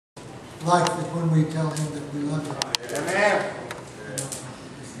likes it when we tell him that we love him. Amen.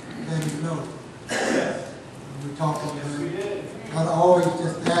 Let him know. When we talk to him, not always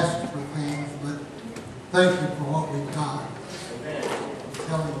just ask for things, but thank you for what we've got.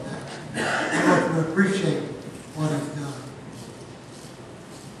 Tell him that. How much we appreciate what he's done.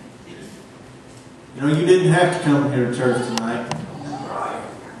 You know, you didn't have to come here to church tonight.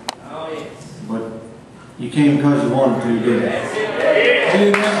 But you came because you wanted to, didn't you?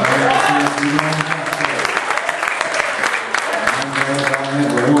 Amen. I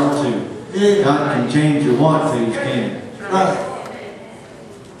never want to. God can change your want to's, can He? Right.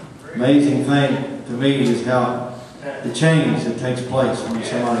 Amazing thing to me is how the change that takes place when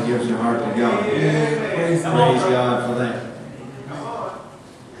somebody gives their heart to God. Praise God for that.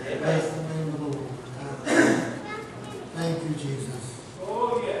 Bless the name of the Lord. Thank you, Jesus.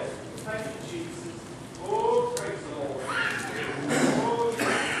 Oh, yes. Thank you, Jesus. Oh, praise the Lord.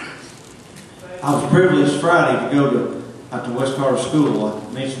 I was privileged Friday to go out to West Carter School. I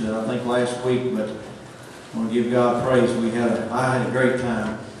mentioned it, I think, last week, but I want to give God praise. I had a great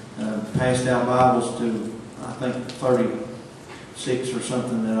time. Passed out Bibles to, I think, 36 or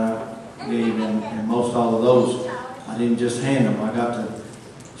something that I gave, and most all of those, I didn't just hand them. I got to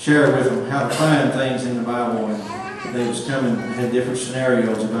share with them how to find things in the Bible, and they was coming, had different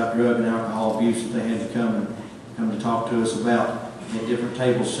scenarios about drug and alcohol abuse that they had to come to talk to us about. They had different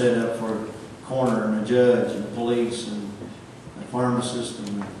tables set up for a coroner and a judge and the police and the pharmacist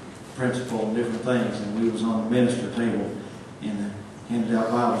and the principal and different things, and we was on the minister table and handed out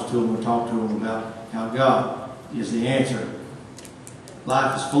Bibles to them and talked to them about how God is the answer.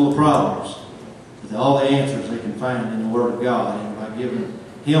 Life is full of problems, but all the answers they can find in the Word of God, and by giving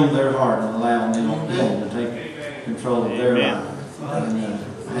Him their heart and allowing them to take control of their life. And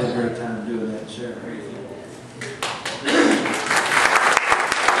I had a great time doing that and sharing it with you.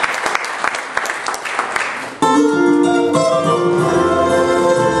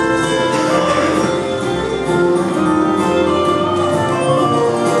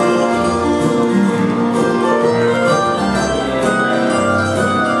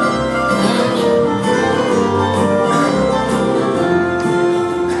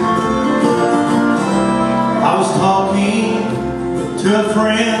 To a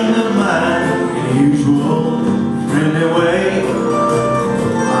friend of mine in the usual friendly way,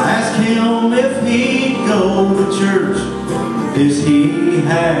 I asked him if he'd go to church, as he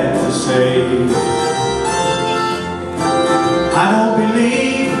had to say. I don't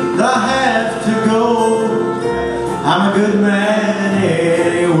believe that I have to go, I'm a good man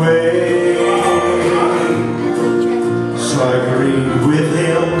anyway. So I agreed with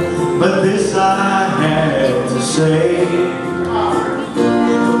him, but this I had to say: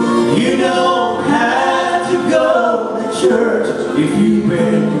 you don't have to go to church if you've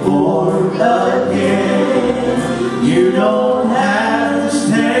been born again. You don't have to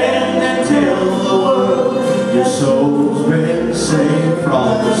stand and tell the world your soul's been saved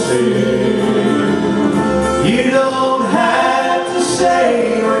from sin. You don't have to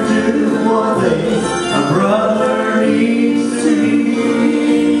say or do one thing a brother needs to hear.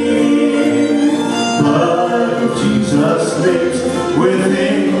 But if Jesus lives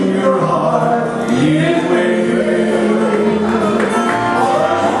within your heart, you will.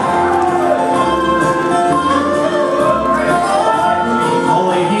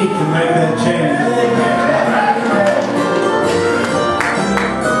 Only He can make that change.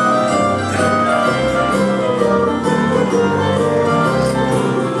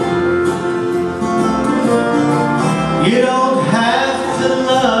 You don't have to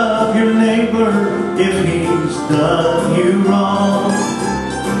love your neighbor if he's done you wrong.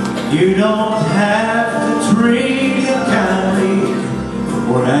 You don't have to treat him kindly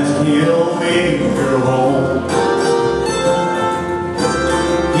or ask him in your home.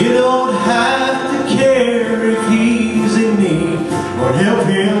 You don't have to care if he's in need or help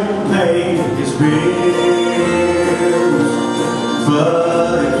him pay his bills.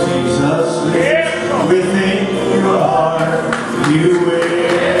 But if Jesus lives within your heart, you will.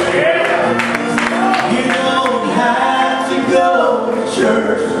 You don't have to go to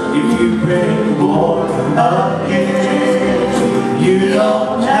church if you've been born again. You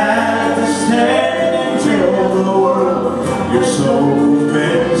don't have to stand and tell the world your soul's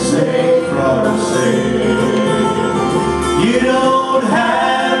been saved from sin. You don't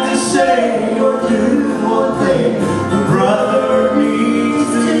have to say or do